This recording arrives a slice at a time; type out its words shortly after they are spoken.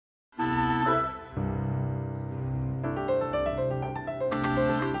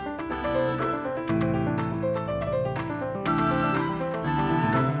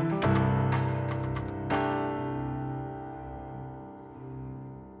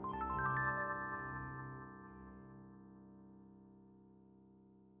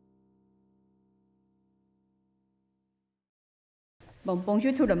Bon,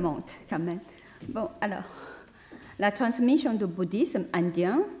 bonjour tout le monde, quand même. Bon, alors, la transmission du bouddhisme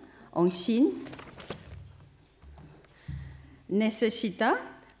indien en Chine nécessita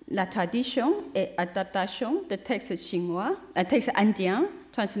la tradition et adaptation de textes chinois, textes indiens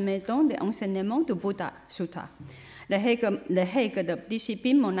transmettant des enseignements du Bouddha Sutta. Les règles de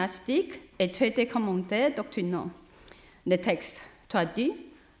discipline monastique et traités commentaires doctrinaux. Les textes traduits,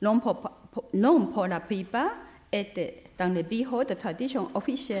 l'un pour la plupart, étaient dans les bureaux de tradition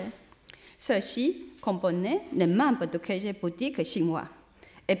officielle. Ceux-ci comprenaient les membres du clergé bouddhique chinois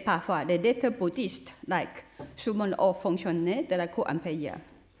et parfois les leaders bouddhistes, souvent les hauts fonctionnaires de la cour impériale.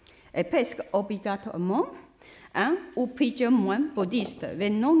 Et presque obligatoirement, un ou plusieurs moines bouddhistes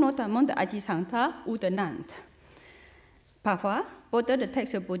venant notamment de Ajisanta ou de Nantes. Parfois, beaucoup de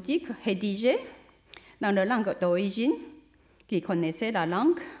textes bouddhiques rédigés dans la langue d'origine, qui connaissaient la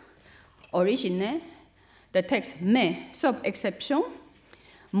langue originelle de texte, mais, sauf exception,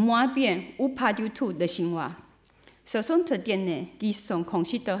 moins bien ou pas du tout de chinois. Ce sont ces derniers qui sont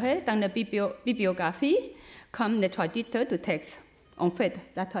considérés dans la bibliographie comme les traducteurs du texte. En fait,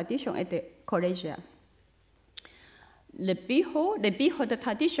 la tradition était collégiale. Les bureaux de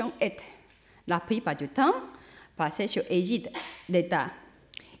tradition étaient, la plupart du temps, passés sur égide d'État.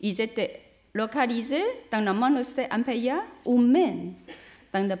 Ils étaient localisés dans le monastère impérial ou même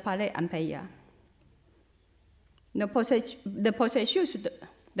dans le palais impérial. Le processus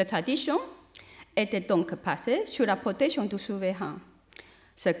de tradition était donc passé sous la protection du souverain,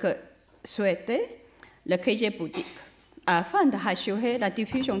 ce que souhaitait le clergé bouddhique, afin d'assurer la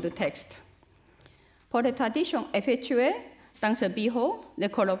diffusion du texte. Pour les traditions effectuées dans ce bureau, les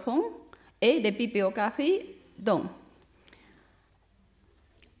colophons et les bibliographies dont,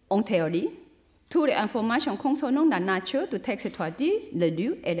 en théorie, toutes les informations concernant la nature du texte traduit, le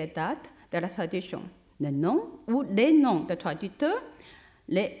lieu et les dates de la traduction, le nom ou les noms des traducteurs,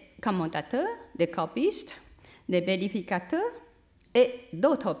 les commentateurs, les copistes, les vérificateurs et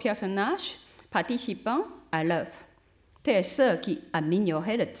d'autres personnages participant à l'œuvre, tels ceux qui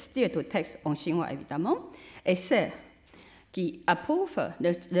améliorent le style du texte en chinois, évidemment, et ceux qui approuvent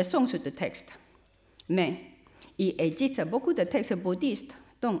le sens du texte. Mais il existe beaucoup de textes bouddhistes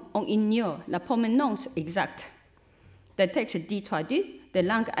dont on ignore la provenance exacte. Des textes dits traduits de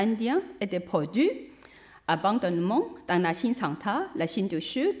langue indienne et des produits abandonnement dans la Chine centrale, la Chine du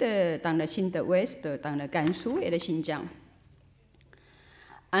Sud, dans la Chine de l'Ouest, dans le Gansu et le Xinjiang.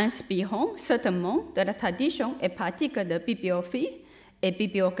 Inspirant certainement de la tradition et pratique de bibliophile et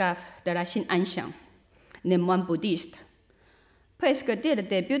bibliographe de la Chine ancienne, les moines bouddhistes. Presque dès le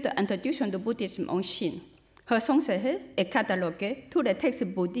début de l'introduction du bouddhisme en Chine, recensés et catalogués tous les textes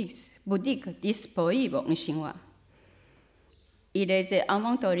bouddhiques disponibles en chinois. Il les a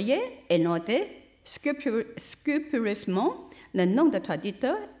inventoriés et notés scrupuleusement le nom de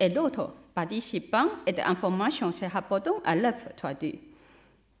traducteur et d'autres participants et des informations se rapportant à l'œuvre traduite.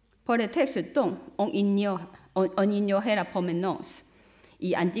 Pour les textes dont on ignorait la provenance,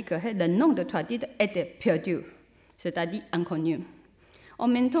 il indiquerait le nom de traducteur était perdu, c'est-à-dire inconnu. En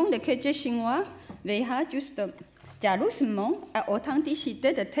même temps, le clergé chinois veilla juste jalousement à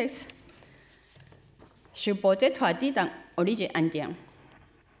l'authenticité des textes supposés traduits dans l'origine indienne.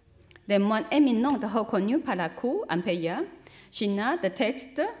 Les moines éminents reconnus par la cour impériale chinoise de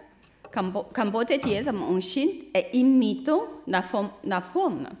textes composés directement en Chine et imitant la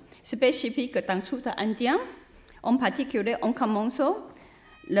forme spécifique d'un sutta indien, en particulier en commençant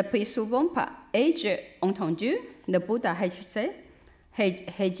le plus souvent par « ai-je entendu le Bouddha réciter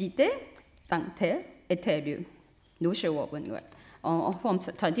dans tel et tel lieu ». En forme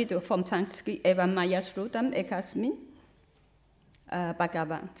traduite de forme sanskrit, Eva Maya Srutam Ekasmin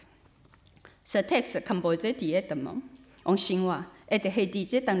Bhagavat. Ce texte composé directement en chinois était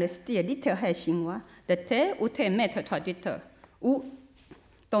rédigé dans le style littéraire chinois de tel ou tel maître traducteur ou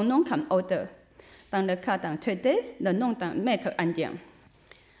donnant comme auteur. Dans le cas d'un traité, le nom d'un maître indien.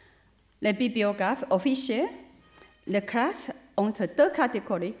 Les bibliographes officiels le classent entre deux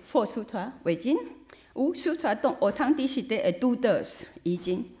catégories, faux sutras, Weijin, ou sutras dont authenticité est douteuse,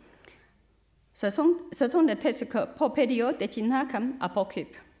 Yijin. Ce sont les textes que Popelio désigna comme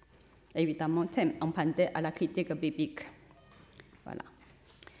apocryphes. Évidemment, thème emprunté à la critique biblique. Voilà.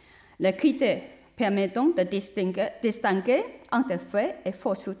 Les critères permettant de distinguer entre vrais et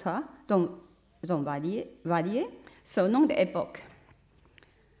faux sutras dont ont varié selon les époques.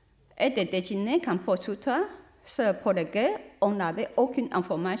 Étaient désignés comme faux sutras ceux pour lesquels on n'avait aucune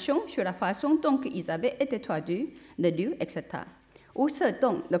information sur la façon dont ils avaient été traduits, le lieu, etc. Ou ceux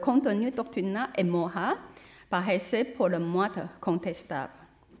dont le contenu doctrinal et moral paraissait pour le moins contestable.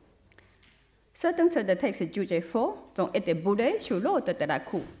 Certains de textes jugés faux ont été boulés sur l'autre de la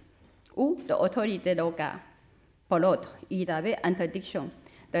cour ou de l'autorité locale. Pour l'autre, il avait interdiction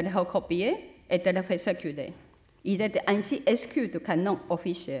de les recopier et de les faire circuler. Il était ainsi exclu du canon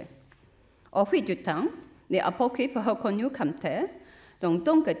officiel. Au fil du temps, les apocryphes reconnus comme tels ont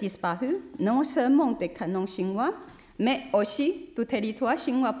donc disparu non seulement des canons chinois, mais aussi du territoire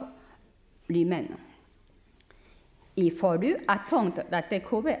chinois lui-même. Il fallut attendre la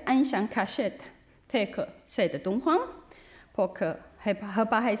découverte d'anciennes cachettes telles que celle de Dunhuang pour que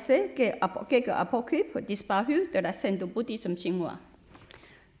reparaissaient quelques apocryphes disparus de la scène du bouddhisme chinois.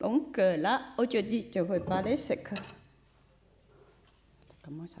 Donc là, aujourd'hui, je vais parler de que...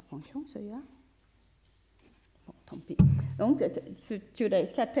 Comment ça fonctionne, celui-là? Bon, tant pis. Donc, sur les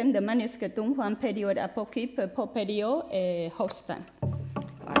 4 thèmes de manuscrits Dunhuang, période apocryphe, Popério et Holstein.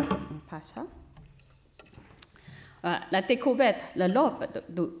 Voilà, on passe ça. Voilà, la découverte, le lobe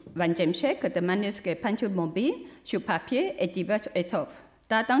du XXe siècle de manuscrits peinture mobile sur papier et diverses étoffes,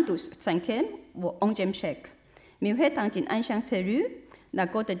 datant du 5e ou 11e siècle. Mieux dans une ancienne cellule, la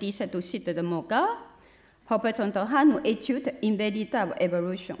côte 17 du site de Mogao, représentera une étude une véritable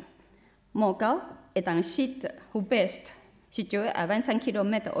évolution. Mogao est un site rupestre situé à 25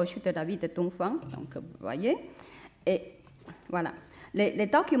 km au sud de la ville de Dunhuang, donc vous voyez. Et voilà, les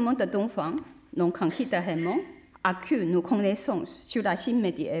documents de Dunhuang, donc considérément, accrue nos connaissances sur la Chine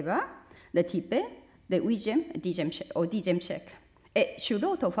médiévale, le Tibet, du 8e au 10e siècle, et sur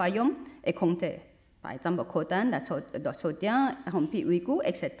d'autres royaumes et comtés, par exemple Khotan, le Sogdian, Hampi Ouïghour,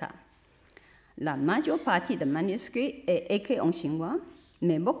 etc. La majeure partie des manuscrits est écrite en chinois,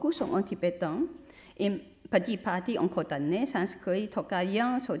 mais beaucoup sont en tibétain, une petite partie en khotanais, sanskrit,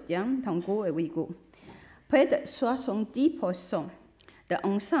 tokaïen, Sogdian, Tango et Ouïghour. Près de 70% de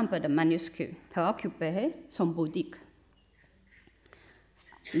l'ensemble de manuscrits récupérés sont bouddhiques.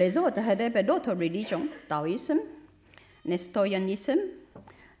 Les autres relèvent d'autres religions, taoïsme, nestorianisme,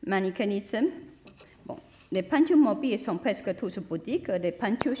 manichéisme. Bon, les peintures mobiles sont presque tous bouddhiques. Les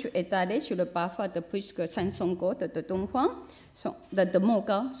peintures étalées sur le parfum de plus que 500 gouttes de Dunhuang, de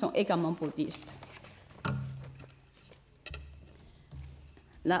Mogao, sont également bouddhistes.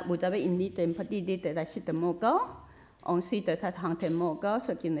 Là, vous avez une petite liste de la site de Mogao. Ensuite, de Mogao,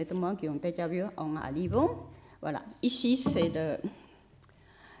 ceux qui ont déjà vu en arrivant. Voilà. Ici, c'est de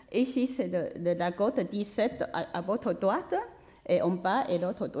la côte 17 à votre droite, et en bas, et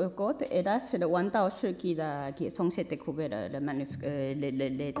l'autre côte. Et là, c'est le Wandao qui est censé découvrir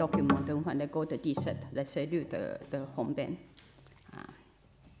les documents de la côte 17, la cellule de Hongben.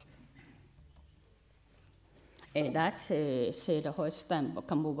 Et là, c'est le Holstein.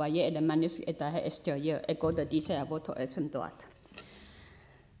 Comme vous voyez, le manuscrit est à l'extérieur et côte 17 à votre extrême droite.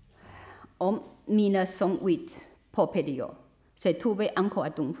 En 1908, Popério s'est trouvé encore à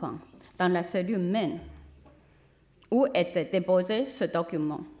Dunhuang, dans la cellule même où était déposé ce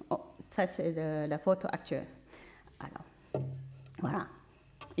document. Oh, ça, c'est la photo actuelle. Alors, voilà,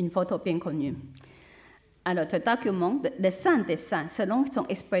 une photo bien connue. Alors, ce document, le saint des saints, selon son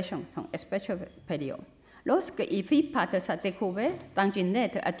expression Popério. Lorsqu'il fit part de sa découverte dans une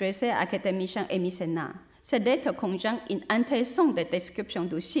lettre adressée à académiciens et mécénats, cette lettre contient une intéressante description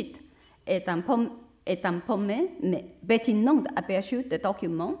du site et un paumé, mais pertinent aperçu de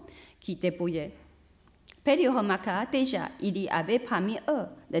documents qui dépouillaient. Pério remarqua déjà il y avait parmi eux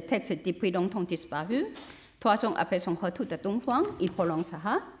le texte depuis longtemps disparu. 3 ans après son retour de Dunhuang, il prononça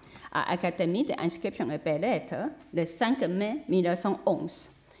à l'Académie d'inscription et belles-lettres le 5 mai 1911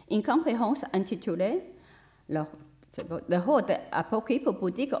 une conférence intitulée le rôle des apocryphes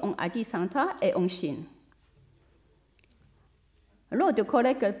bouddhiques en Asie centrale et en Chine. Lors du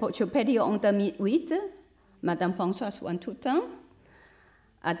collège supérieur en 2008, Mme Françoise Wantoutin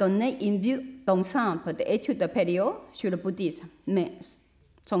a donné une vue d'ensemble des études de Pério sur le bouddhisme, mais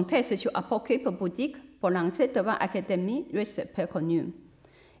son texte sur apocryphe bouddhique pour lancer devant l'Académie reste peu connu.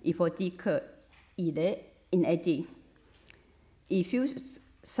 Il faut dire qu'il est inédit. Il fut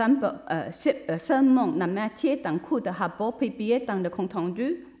seulement la moitié d'un cours de rapport publié dans le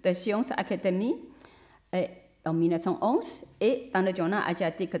compte-rendu de Sciences Académie en 1911 et dans le journal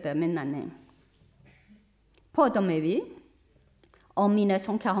asiatique de même année. Paul Doméville, en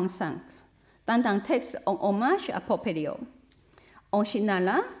 1945, dans un texte en hommage à Popério, en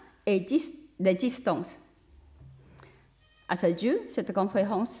signalant l'existence. À ce jour, cette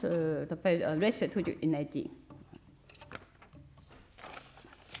conférence reste toujours inédite.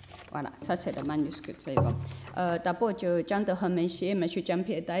 Voilà, ça c'est le manuscrit. D'abord, je tiens à remercier M.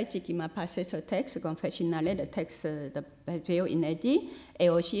 Jean-Pierre Daïti qui m'a passé ce texte, qu'on fait signaler le texte de Pério inédit, et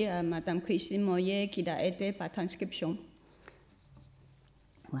aussi à Mme Christine Moyer qui l'a aidé par transcription.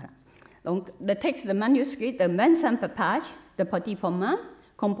 Voilà. Donc, le texte de manuscrit de 25 pages de petit format,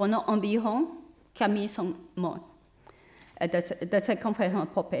 comprenant environ 4500 mots de cette conférence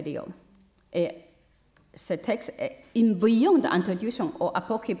propériole. Et ce texte est une brillante introduction au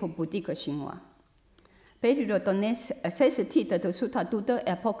apocryphe bouddhique chinois. Pério donnait 16 titres de sutta douteux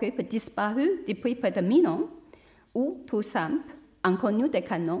et apocryphes disparus depuis près de 1000 ans, ou tout simple, inconnus des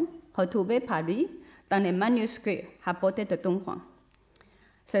canons, retrouvés par lui dans les manuscrits rapportés de Dunhuang.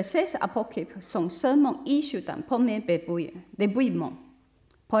 Ces 16 apocryphes sont seulement issus d'un premier débrouillement.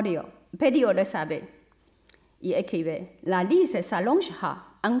 Pério le savait. Il écrivait « La liste s'allongera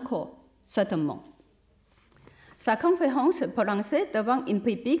encore certainement ». Sa conférence prononcée devant une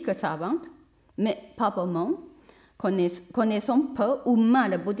public savante, mais probablement connaissant peu ou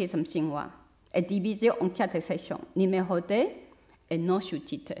mal le bouddhisme chinois, est divisée en 4 sections, numérotées et non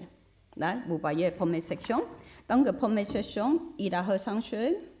sous-titrées. Là, vous voyez la première section. Dans la première section, il a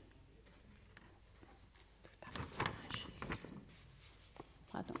recensé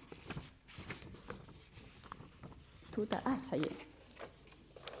ça y est.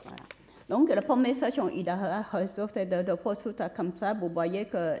 Voilà. Donc, la première section, il a rajouté de faux sutta comme ça. Vous voyez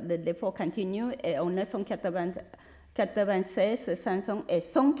que le défaut continue et on a 196, 500 et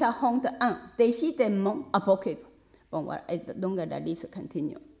 141 décidément apocryphes. Bon, voilà. Et donc, la liste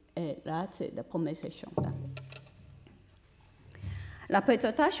continue. Et là, c'est la première section. Là. La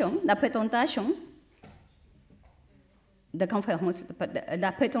présentation de conférence,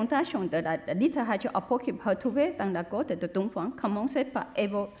 la présentation de la littérature apocryphe retrouvée dans la grotte de Dunhuang commençait par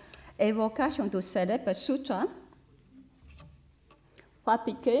évocation du célèbre sutra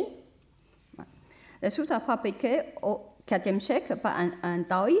fabriqué, le sutra fabriqué au IVe siècle par un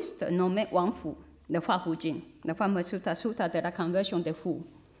taoïste nommé Wang Fu, le Fa Hu Jing, le fameux sutra de la conversion des fous,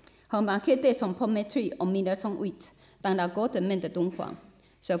 remarqué dès son premier tri en 1908 dans la grotte de Dunhuang.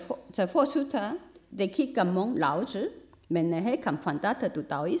 Ce faux sutra décrit comment Lao Tzu, vénéré comme fondateur du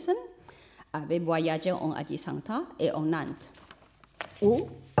taoïsme, avait voyagé en Adisanta et en Inde, où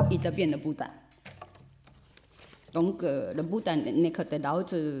il devient le Bouddha. Donc, le Bouddha n'est que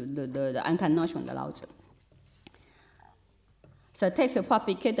de l'incarnation de Lao Tzu. Ce texte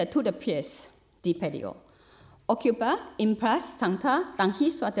fabriqué de toutes les pièces, dit Pério, occupa une place centrale dans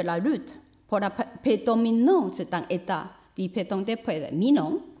l'histoire de la lutte pour la prédominance d'un État qui prétendait près de 1000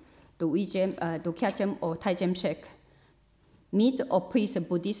 ans, du 4e au 13e siècle, mise aux prises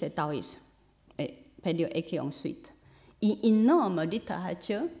bouddhistes et taoïstes. Et Pério écrit ensuite. Une énorme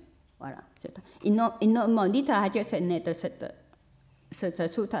littérature, voilà, une énorme littérature c'est né de cette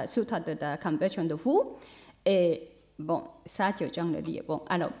sutra de la conversion de fou. Et bon, ça, je viens de le dire. Bon,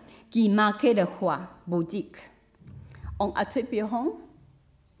 alors, qui marquait le roi bouddhique en attribuant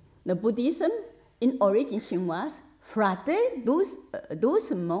le bouddhisme, une origine chinoise, flattait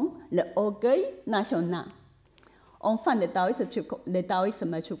doucement l'orgueil national. Enfin, le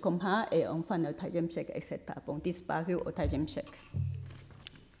taoïsme succomba et enfin le 13e siècle, etc. Bon, disparu au 13e siècle.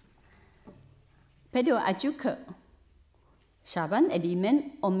 Pério ajoute que Shaban et lui-même,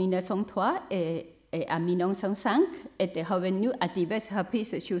 en 1903 et en 1905, étaient revenus à diverses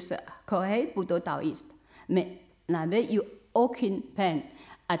reprises sur ce courrier bouddho-taoïste, mais n'avaient eu aucune peine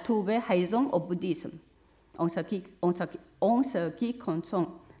à trouver raison au bouddhisme en ce qui concerne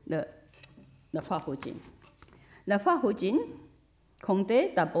le Fa Hu Jing. Le Fa Hu Jing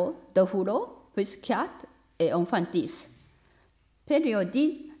comptait d'abord 2 rouleaux, puis 4 et enfin 10. Pério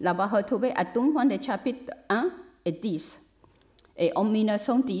dit l'avoir retrouvé à Dunhuang des chapitres 1 et 10. Et en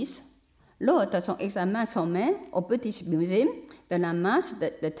 1910, lors de son examen sommaire au British Museum de la masse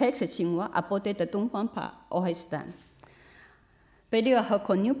de textes chinois apportés de Dunhuang par Orestein, Pério a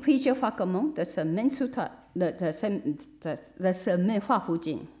reconnu plusieurs fragments de ce même sutra, de ce même Fa Hu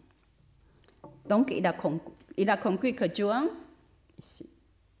Jing. Donc, il a conclu que Zhuang, ici,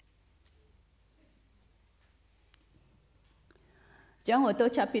 Zhuang aux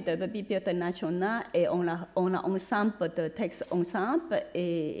 2 chapitres de la Bibliothèque nationale et on a ensemble de textes ensemble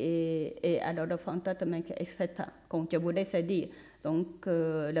et alors le fondateur, etc. Comme je voulais se dire, donc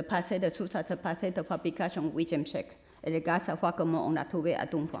le passé de sutra, le passé de fabrication au 8e siècle. Et les gars savent comment on l'a trouvé à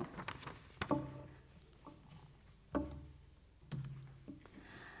Dunhuang.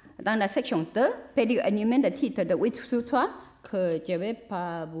 Dans la section 2, Pério énumère le titre de 8 sutras que je ne vais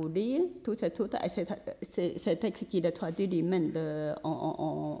pas vous lire. Tout ce sutra, c'est texte qui est traduit lui-même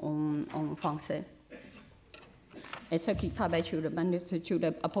en français. Et ceux qui travaillent sur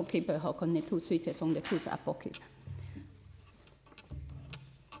l'apocryphe reconnaissent tout de suite que ce sont tous apocryphes.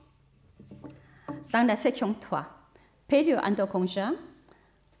 Dans la section 3, Pério interrogea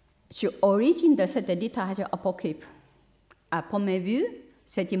sur l'origine de cette littérature apocryphe. À première vue,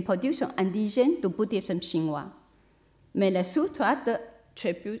 c'est une production indigène du bouddhisme chinois. Mais le sutra de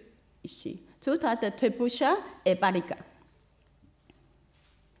Tripusha et Parika,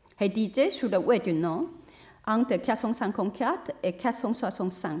 rédigé sous le ouais du nom entre 454 et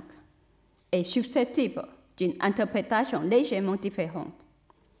 465, est susceptible d'une interprétation légèrement différente.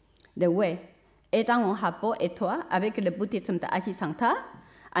 Le ouais étant en rapport étroit avec le bouddhisme de Ajisankta,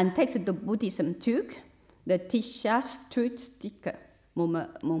 un texte du bouddhisme turc, le Tishastritstika,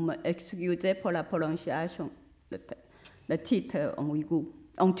 excusez pour la prononciation, le titre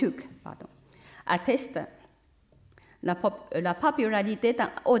en turc, atteste la popularité dans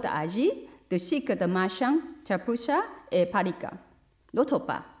Haute-Asie de cycles de Machang, Tripusha et Parika. D'autre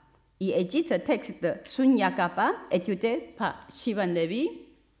part, il existe un texte de Sunyagapa étudié par Shivan Levi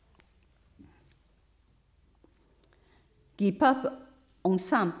qui peuvent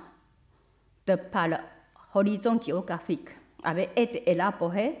ensemble, de par l'horizon géographique, avaient été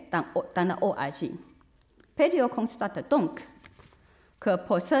élaborés dans la Haute-Asie. Pelliot constate donc que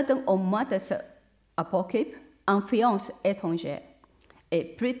pour certains au moins de ce apocryphe, influence étrangère, et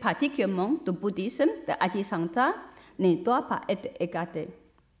plus particulièrement du bouddhisme de Ajisankta, ne doit pas être écarté.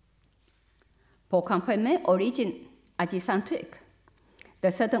 Pour confirmer l'origine ajisantrique de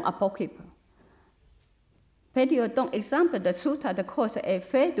certains apocryphes, Pelliot donne exemple de sutra de cause et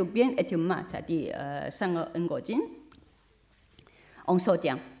effet du bien et du mal, c'est-à-dire Sangha Ngojin, en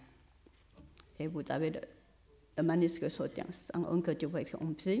Sodian. Et vous avez le manuscrit Sodian, Sangha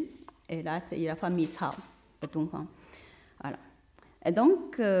Ngojin, et là, c'est la famille Cao de Dunhuang. Voilà. Et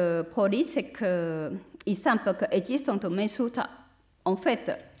donc, pour lui, c'est qu'il semble qu'existant de mes sutras, en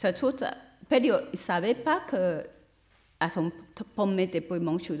fait, ce sutra, Pelliot ne savait pas que, à son premier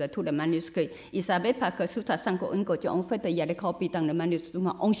dépouillement sur tous les manuscrits, il ne savait pas que Sutra Sangha Ngojin, en fait, il y a des copies dans le manuscrit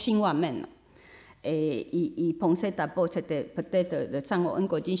en chinois même. Et il pensait d'abord que c'était peut-être le Sangha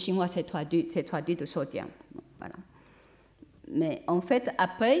Ngojin chinois, c'est traduit de Sodian. Voilà. Mais en fait,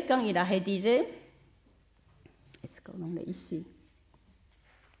 après, quand il a rédigé, est-ce qu'on est ici?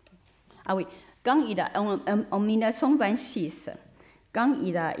 Ah oui, quand il a, en 1926, quand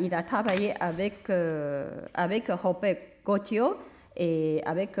il a travaillé avec Robert Gautier et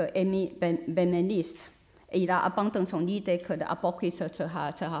avec Amy Benveniste, il a abandonné son idée que l'apocryphe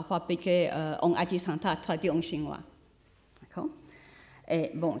sera fabriqué en Ajisankta, traduit en chinois. D'accord?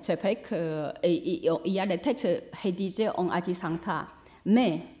 Et bon, c'est vrai qu'il y a des textes rédigés en Ajisankta,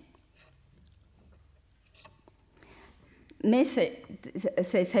 mais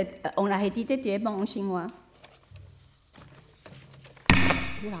on a rédigé directement en chinois.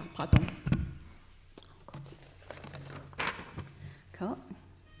 Oula, pardon. D'accord.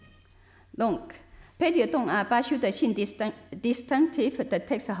 Donc, Pelliot a aperçu des signes distinctifs de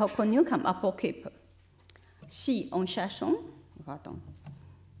textes reconnus comme apocryphes. Si en cherchant, pardon.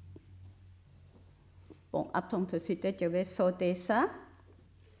 Bon, attends tout de suite, je vais sauter ça.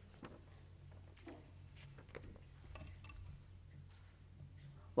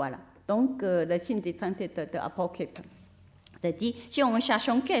 Voilà. Donc, le signe distinctif de apocryphe. C'est-à-dire, si on cherche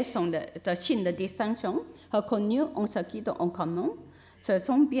quels sont les signes de distinction reconnus en ce qui est en commun, ce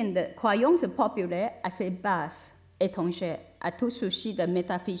sont bien des croyances populaires assez basses, étrangères à tout souci de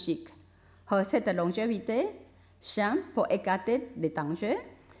métaphysique. Recette de longévité, chant pour écarter les dangers,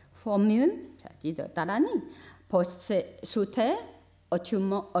 formule, c'est-à-dire de Dharani, pour se soustraire aux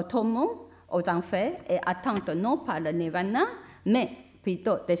tourments, aux enfers et attendre non pas le nirvana, mais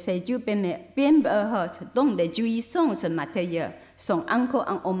plutôt de séjours bienheureux dont les jouissances matérielles sont encore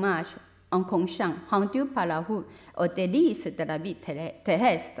un hommage inconscient rendu par la route aux délices de la vie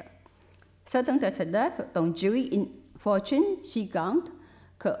terrestre. Certains de ces œuvres ont joui une fortune si grande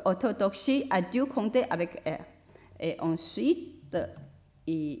que l'orthodoxie a dû compter avec elle. Et ensuite,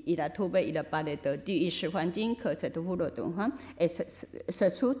 il a parlé de du Shihuanjing, que c'est de Wulodong. Et ce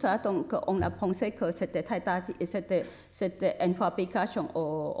sutra, donc, on a pensé que c'était très tard, c'était une fabrication,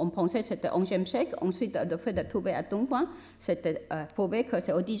 on pensait que c'était au 11e siècle. Ensuite, le fait de trouver à Dunhuang, c'était prouvé que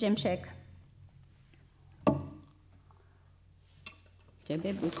c'est au 10e siècle. Je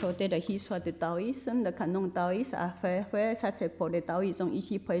vais vous sauter l'histoire du taoïsme, le canon taoïste à faire, ça c'est pour les taoïstes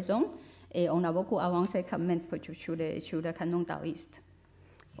ici présents, et on a beaucoup avancé quand même sur le canon taoïste.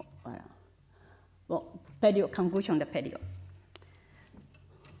 Bon, voilà. Bon, conclusion de Pelliot.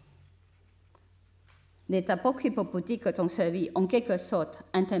 Les apocryphes bouddhiques ont servi en quelque sorte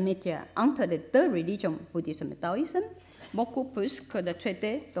intermédiaire entre les deux religions, bouddhisme et taoïsme, beaucoup plus que le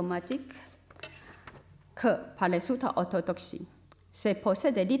traité dogmatique que par les sutras orthodoxes. C'est pour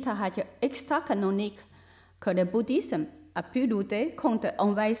cette littérature extra-canonique que le bouddhisme a pu lutter contre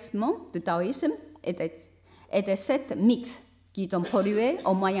l'envahissement du taoïsme et de cette mix qui ont pollué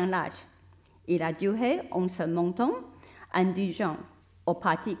au Moyen Âge. Il a duré en se montant indulgent aux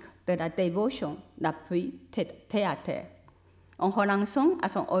pratiques de la dévotion la plus terre-à-terre, en relançant à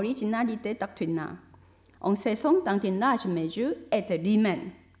son originalité doctrinale, en cessant dans une large mesure être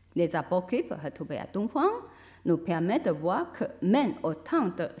lui-même. Les apocryphes retrouvés à Dunhuang nous permettent de voir que même au temps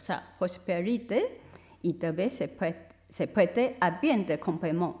de sa prospérité, il devait se prêter à bien des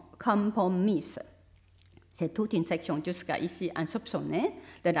compromis. C'est toute une section jusqu'à ici insoupçonnée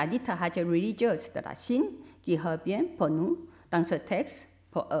de la littérature religieuse de la Chine qui revient pour nous dans ce texte.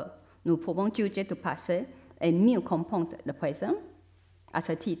 Pour eux, nous pouvons juger du passé et mieux comprendre le présent. À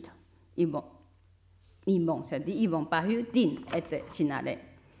ce titre, ils vont paru dignes et signalés.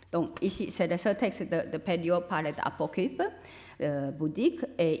 Donc ici, c'est ce texte de Pédio parle d'apocryphe bouddhique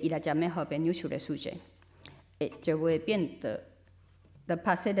et il n'a jamais revenu sur le sujet. Et je voulais bien de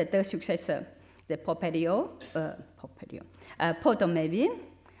passer de deux successeurs de Ptolémée,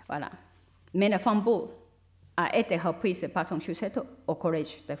 voilà. Mais le flambeau a été repris par son successeur au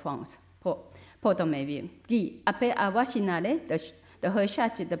Collège de France, Ptolémée, qui, après avoir signalé de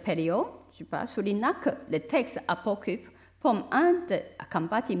recherche de Pédio, souligne que le texte apocryphe forme un des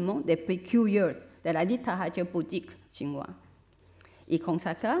compartiments les plus curieux de la littérature bouddhique chinoise. Il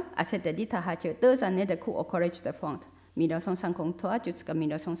consacra à cette littérature 2 années de cours au Collège de France, 1953 jusqu'à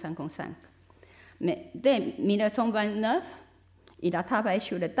 1955. Mais dès 1929, il a travaillé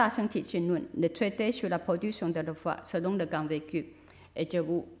sur le Da Sheng Ti Xun Lun, le traité sur la production de la foi selon le grand vécu. Et je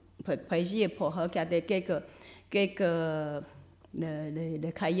vous prie pour regarder quelques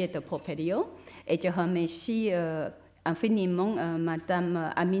le cahier de Pédio. Et je remercie infiniment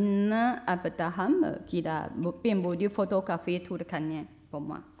Madame Amina Abdaham qui a bien voulu photographier tout le cahier pour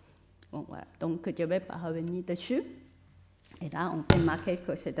moi. Bon, voilà. Donc je ne vais pas revenir dessus. Et là, on peut marquer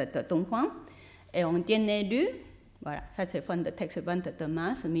que c'est de Dunhuang. Et on dernier lu, voilà, ça c'est fin de texte 22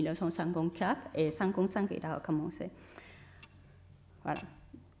 mars 1954 et 55 il a recommencé. Voilà.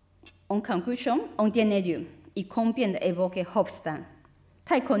 En conclusion, en dernier lieu, il convient d'évoquer Hofstad,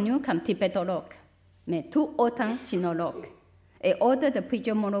 très connu comme tibétologue, mais tout autant sinologue, et auteur de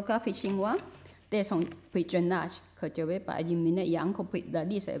plusieurs monographies chinois dès son plus jeune âge, que je ne vais pas éliminer, il y a encore plus, la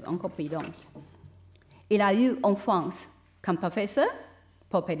liste est encore plus longue. Il a eu en France comme professeur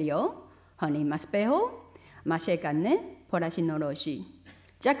pour Pédio, Henri Maspero, Marcel Garnet pour la sinologie,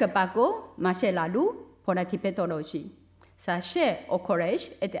 Jacques Bagot, Marcel Lalou pour la tibétologie. Sa chaire au collège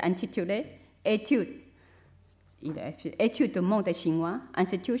était intitulée Études du monde chinois,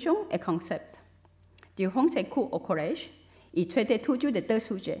 institutions et concepts. Durant ses cours au collège, il traitait toujours de deux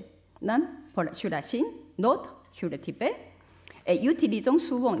sujets, l'un sur la Chine, l'autre sur le Tibet, et utilisant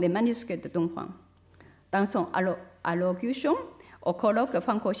souvent les manuscrits de Dunhuang. Dans son allocution au colloque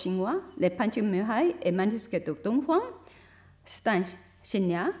franco-chinois, les peintures murailles et manuscrits de Dunhuang, Stan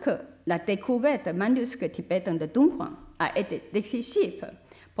signale que la découverte des manuscrits tibétains de Dunhuang a été décisive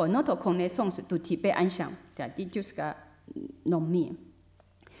pour notre connaissance du Tibet ancien, c'est-à-dire jusqu'à nos milles.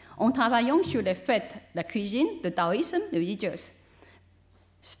 En travaillant sur les fêtes de la cuisine du taoïsme religieux,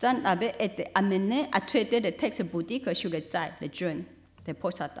 Stan avait été amené à traiter des textes bouddhiques sur le Zai, le jeûne, le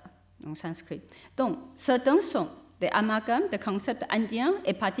Posada, en sanskrit. Donc, certains sont des amalgames de concepts indiens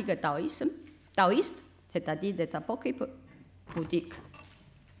et pratiques taoïstes, c'est-à-dire des apocryphes bouddhiques.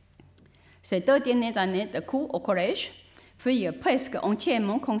 Ces 2 dernières années de cours au collège furent presque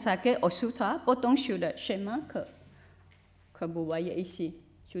entièrement consacrées aux sutras, portant sur le schéma que vous voyez ici,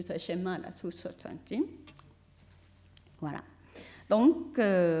 sur ce schéma-là, sous ce centime. Voilà. Donc,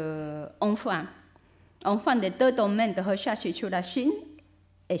 enfin, les 2 domaines de recherche sur la Chine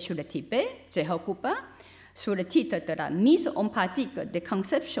et sur le Tibet se recoupent sous le titre de la mise en pratique des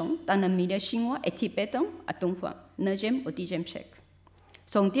conceptions dans le milieu chinois et tibétain à Dunhuang, 9e au 10e siècle.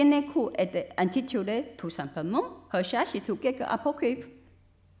 Son dernier cours était intitulé tout simplement « Recherche sur quelques apocryphes ».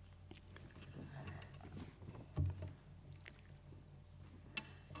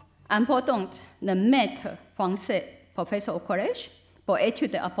 Important, le maître français, professeur au collège, pour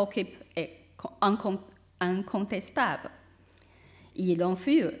études apocryphes est incontestable. Ils en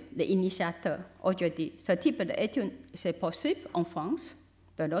furent les initiateurs. Aujourd'hui, ce type d'études, c'est possible en France,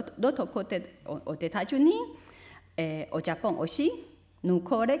 de l'autre côté aux États-Unis et au Japon aussi. Nos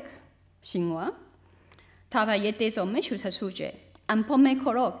collègues chinois travaillaient désormais sur ce sujet. Un premier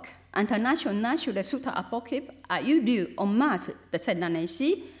colloque international sur le sutra apocryphe a eu lieu en mars de cette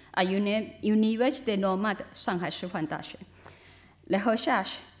année-ci à l'Université normale de Shanghai Shihuan Daxue. Les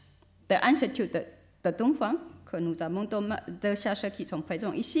recherches de l'Institut de Dunhuang, que nous avons 2 chercheurs qui sont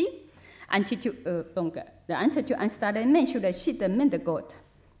présents ici, donc l'Institut installé même sur le site de Mendegold,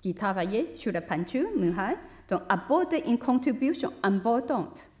 qui travaillait sur la peinture muraille donc apporter une contribution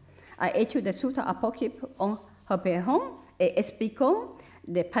importante à l'étude de Sutta apocryphe en repérant et expliquant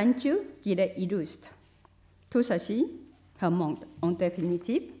des peintures qui les illustrent. Tout ceci remonte en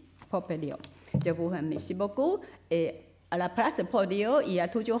définitive Pope Leo. Je vous remercie beaucoup et à la place de Pope Leo, il y a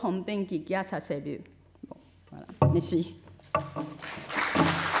toujours Hong Beng qui garde sa cellule. Bon, voilà. Merci.